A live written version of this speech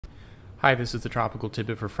Hi, this is the Tropical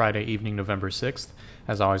Tidbit for Friday evening, November 6th.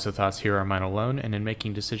 As always, the thoughts here are mine alone, and in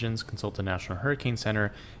making decisions, consult the National Hurricane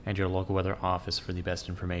Center and your local weather office for the best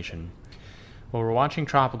information. Well, we're watching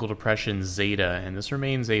Tropical Depression Zeta, and this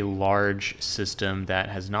remains a large system that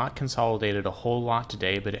has not consolidated a whole lot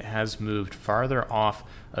today, but it has moved farther off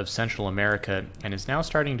of Central America and is now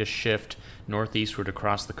starting to shift northeastward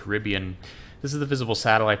across the Caribbean. This is the visible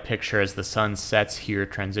satellite picture as the sun sets here,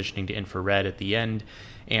 transitioning to infrared at the end.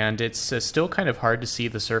 And it's still kind of hard to see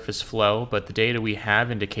the surface flow, but the data we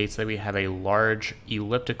have indicates that we have a large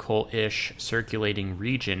elliptical-ish circulating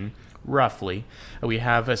region, roughly. We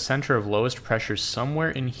have a center of lowest pressure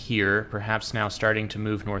somewhere in here, perhaps now starting to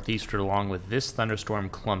move northeastward along with this thunderstorm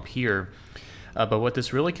clump here. But what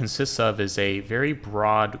this really consists of is a very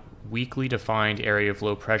broad, weakly defined area of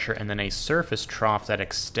low pressure and then a surface trough that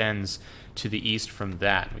extends to the east from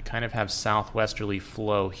that. We kind of have southwesterly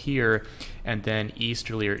flow here and then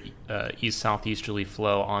easterly or east-southeasterly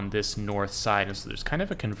flow on this north side. And so there's kind of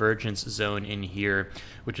a convergence zone in here,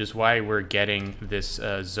 which is why we're getting this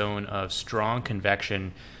zone of strong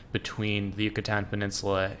convection between the Yucatan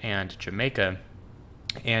Peninsula and Jamaica.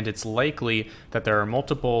 And it's likely that there are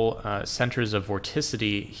multiple centers of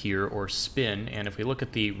vorticity here, or spin. And if we look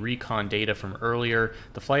at the recon data from earlier,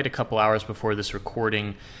 the flight a couple hours before this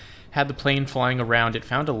recording had the plane flying around. It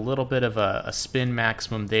found a little bit of a spin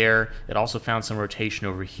maximum there. It also found some rotation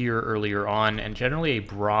over here earlier on, and generally a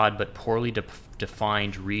broad but poorly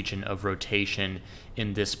defined region of rotation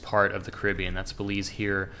in this part of the Caribbean. That's Belize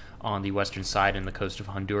here on the western side and the coast of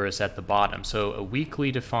Honduras at the bottom. So a weakly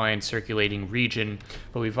defined circulating region,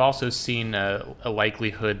 but we've also seen a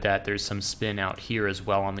likelihood that there's some spin out here as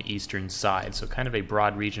well on the eastern side. So kind of a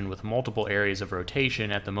broad region with multiple areas of rotation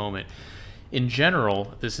at the moment. In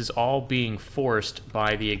general, this is all being forced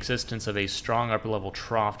by the existence of a strong upper-level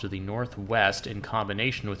trough to the northwest in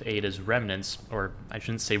combination with Ada's remnants, or I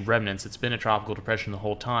shouldn't say remnants, it's been a tropical depression the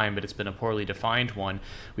whole time, but it's been a poorly defined one.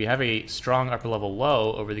 We have a strong upper-level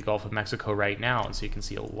low over the Gulf of Mexico right now, and so you can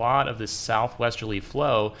see a lot of this southwesterly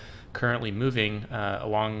flow currently moving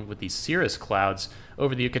along with these cirrus clouds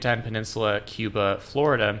over the Yucatan Peninsula, Cuba,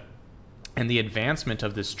 Florida, and the advancement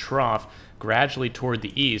of this trough gradually toward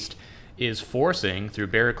the east is forcing, through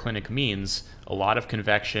baroclinic means, a lot of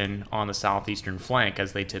convection on the southeastern flank,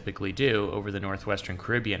 as they typically do, over the northwestern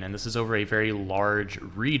Caribbean. And this is over a very large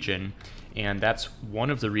region, and that's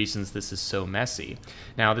one of the reasons this is so messy.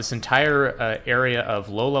 Now, this entire area of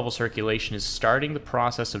low-level circulation is starting the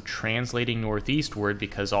process of translating northeastward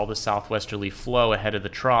because all the southwesterly flow ahead of the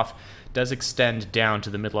trough does extend down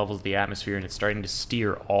to the mid-levels of the atmosphere, and it's starting to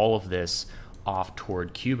steer all of this off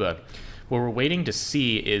toward Cuba. What we're waiting to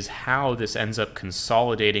see is how this ends up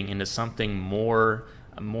consolidating into something more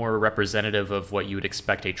representative of what you would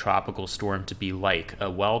expect a tropical storm to be like, a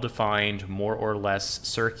well-defined, more or less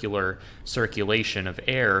circular circulation of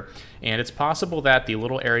air. And it's possible that the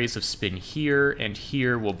little areas of spin here and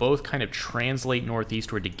here will both kind of translate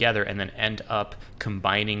northeastward together and then end up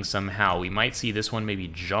combining somehow. We might see this one maybe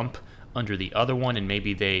jump under the other one, and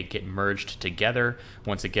maybe they get merged together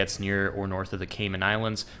once it gets near or north of the Cayman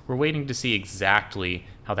Islands. We're waiting to see exactly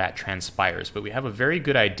how that transpires, but we have a very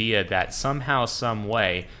good idea that somehow, some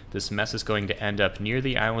way, this mess is going to end up near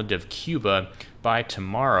the island of Cuba by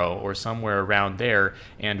tomorrow or somewhere around there,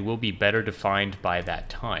 and will be better defined by that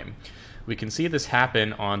time. We can see this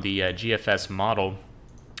happen on the GFS model.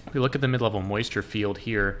 If we look at the mid-level moisture field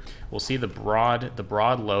here, we'll see the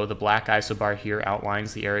broad low. The black isobar here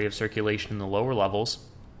outlines the area of circulation in the lower levels,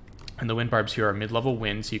 and the wind barbs here are mid-level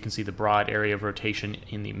winds, so you can see the broad area of rotation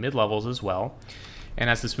in the mid-levels as well. And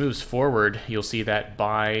as this moves forward, you'll see that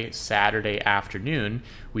by Saturday afternoon,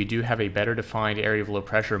 we do have a better defined area of low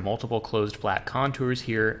pressure, multiple closed flat contours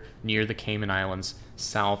here near the Cayman Islands,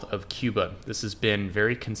 south of Cuba. This has been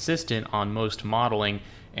very consistent on most modeling,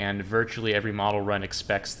 and virtually every model run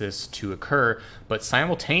expects this to occur. But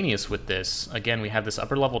simultaneous with this, again, we have this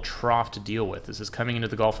upper level trough to deal with. This is coming into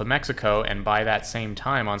the Gulf of Mexico, and by that same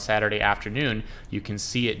time on Saturday afternoon, you can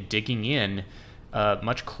see it digging in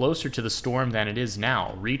much closer to the storm than it is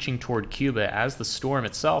now, reaching toward Cuba as the storm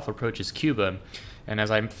itself approaches Cuba. And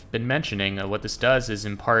as I've been mentioning, what this does is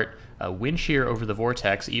impart wind shear over the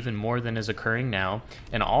vortex, even more than is occurring now,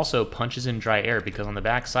 and also punches in dry air, because on the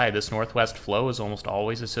backside, this northwest flow is almost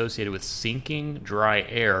always associated with sinking dry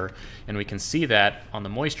air, and we can see that on the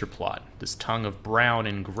moisture plot, this tongue of brown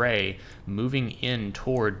and gray moving in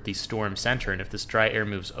toward the storm center. And if this dry air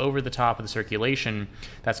moves over the top of the circulation,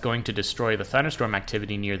 that's going to destroy the thunderstorm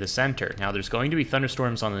activity near the center. Now, there's going to be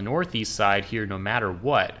thunderstorms on the northeast side here no matter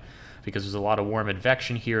what, because there's a lot of warm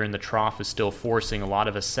advection here and the trough is still forcing a lot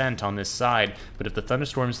of ascent on this side. But if the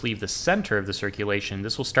thunderstorms leave the center of the circulation,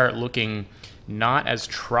 this will start looking not as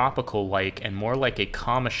tropical-like and more like a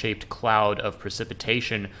comma-shaped cloud of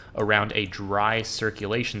precipitation around a dry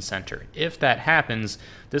circulation center. If that happens,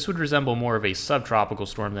 this would resemble more of a subtropical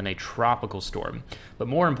storm than a tropical storm. But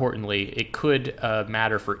more importantly, it could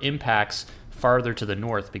matter for impacts farther to the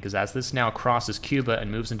north, because as this now crosses Cuba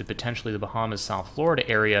and moves into potentially the Bahamas, South Florida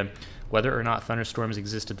area, whether or not thunderstorms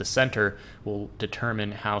exist at the center will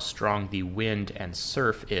determine how strong the wind and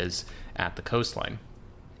surf is at the coastline.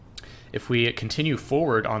 If we continue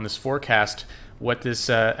forward on this forecast, what this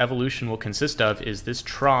evolution will consist of is this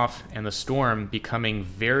trough and the storm becoming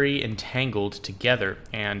very entangled together.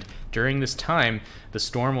 And during this time, the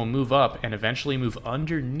storm will move up and eventually move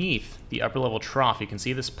underneath the upper level trough. You can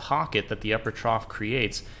see this pocket that the upper trough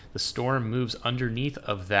creates. The storm moves underneath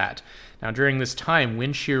of that. Now, during this time,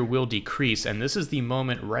 wind shear will decrease, and this is the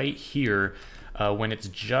moment right here when it's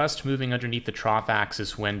just moving underneath the trough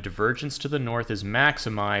axis, when divergence to the north is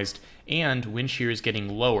maximized and wind shear is getting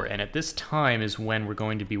lower. And at this time is when we're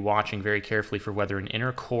going to be watching very carefully for whether an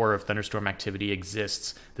inner core of thunderstorm activity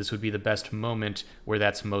exists. This would be the best moment where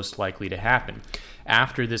that's most likely to happen.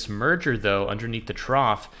 After this merger, though, underneath the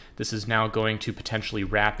trough, this is now going to potentially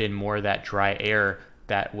wrap in more of that dry air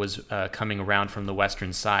that was coming around from the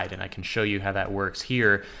western side, and I can show you how that works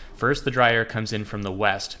here. First, the dry air comes in from the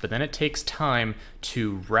west, but then it takes time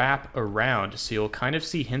to wrap around. So you'll kind of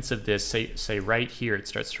see hints of this, say right here. It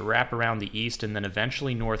starts to wrap around the east and then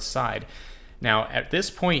eventually north side. Now, at this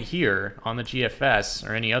point here on the GFS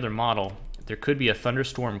or any other model, there could be a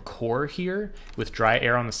thunderstorm core here with dry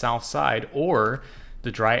air on the south side, or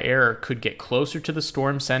the dry air could get closer to the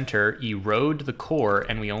storm center, erode the core,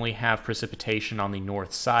 and we only have precipitation on the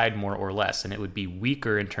north side, more or less, and it would be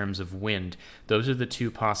weaker in terms of wind. Those are the two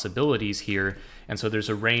possibilities here, and so there's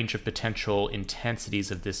a range of potential intensities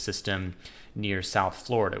of this system near South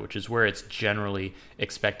Florida, which is where it's generally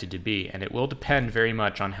expected to be, and it will depend very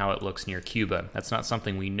much on how it looks near Cuba. That's not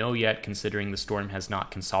something we know yet, considering the storm has not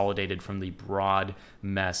consolidated from the broad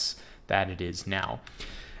mess that it is now.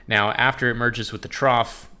 Now, after it merges with the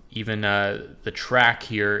trough, even the track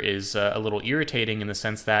here is a little irritating in the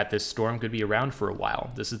sense that this storm could be around for a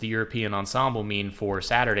while. This is the European ensemble mean for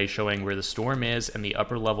Saturday, showing where the storm is and the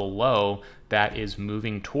upper level low that is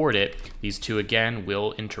moving toward it. These two, again,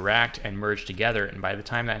 will interact and merge together, and by the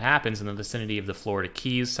time that happens in the vicinity of the Florida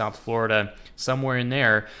Keys, South Florida, somewhere in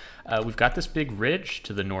there, we've got this big ridge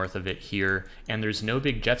to the north of it here, and there's no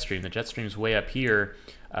big jet stream. The jet stream is way up here,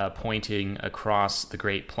 pointing across the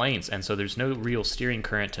Great Plains, and so there's no real steering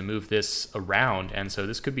current to move this around, and so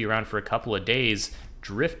this could be around for a couple of days,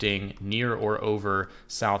 drifting near or over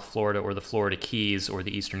South Florida or the Florida Keys or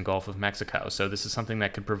the eastern Gulf of Mexico. So this is something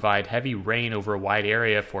that could provide heavy rain over a wide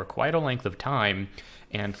area for quite a length of time,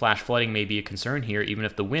 and flash flooding may be a concern here, even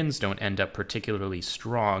if the winds don't end up particularly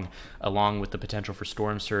strong, along with the potential for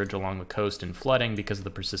storm surge along the coast and flooding because of the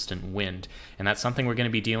persistent wind. And that's something we're going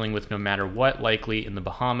to be dealing with no matter what, likely in the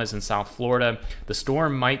Bahamas and South Florida. The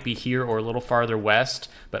storm might be here or a little farther west,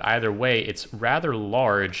 but either way, it's rather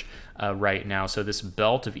large right now. So this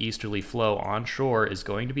belt of easterly flow onshore is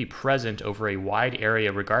going to be present over a wide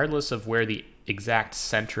area, regardless of where the exact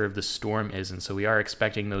center of the storm is. And so we are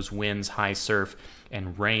expecting those winds, high surf,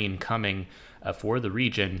 and rain coming for the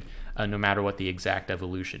region, no matter what the exact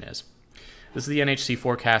evolution is. This is the NHC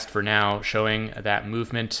forecast for now, showing that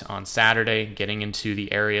movement on Saturday, getting into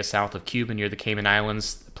the area south of Cuba near the Cayman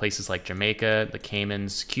Islands, places like Jamaica, the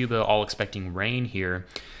Caymans, Cuba, all expecting rain here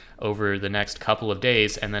over the next couple of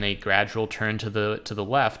days, and then a gradual turn to the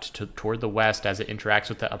left, toward the west as it interacts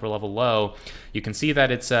with the upper level low. You can see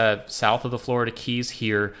that it's south of the Florida Keys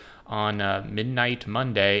here on midnight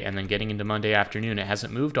Monday, and then getting into Monday afternoon. It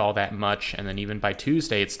hasn't moved all that much, and then even by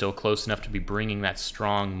Tuesday, it's still close enough to be bringing that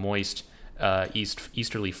strong, moist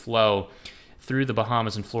easterly flow through the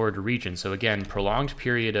Bahamas and Florida region. So again, prolonged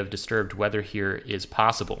period of disturbed weather here is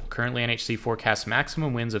possible. Currently, NHC forecasts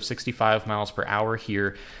maximum winds of 65 miles per hour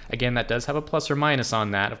here. Again, that does have a plus or minus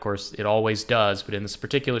on that. Of course, it always does, but in this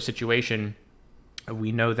particular situation,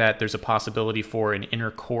 we know that there's a possibility for an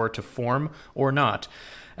inner core to form or not.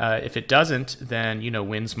 If it doesn't, then,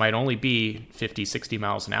 winds might only be 50, 60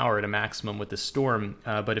 miles an hour at a maximum with this storm.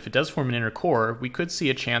 But if it does form an inner core, we could see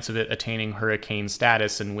a chance of it attaining hurricane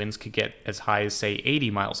status, and winds could get as high as, say, 80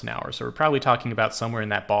 miles an hour. So we're probably talking about somewhere in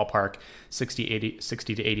that ballpark, 60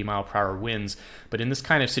 to 80 mile per hour winds. But in this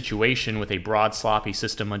kind of situation with a broad sloppy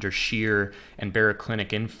system under shear and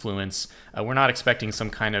baroclinic influence, we're not expecting some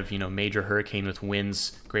kind of, major hurricane with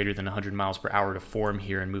winds greater than 100 miles per hour to form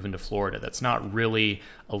here and move into Florida. That's not really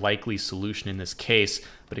a likely solution in this case,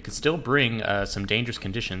 but it could still bring some dangerous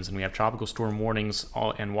conditions. And we have tropical storm warnings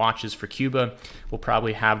and watches for Cuba. We'll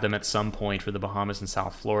probably have them at some point for the Bahamas and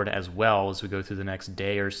South Florida as well as we go through the next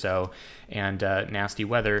day or so. And nasty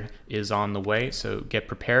weather is on the way, so get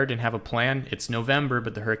prepared and have a plan. It's November,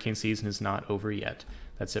 but the hurricane season is not over yet.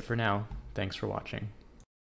 That's it for now. Thanks for watching.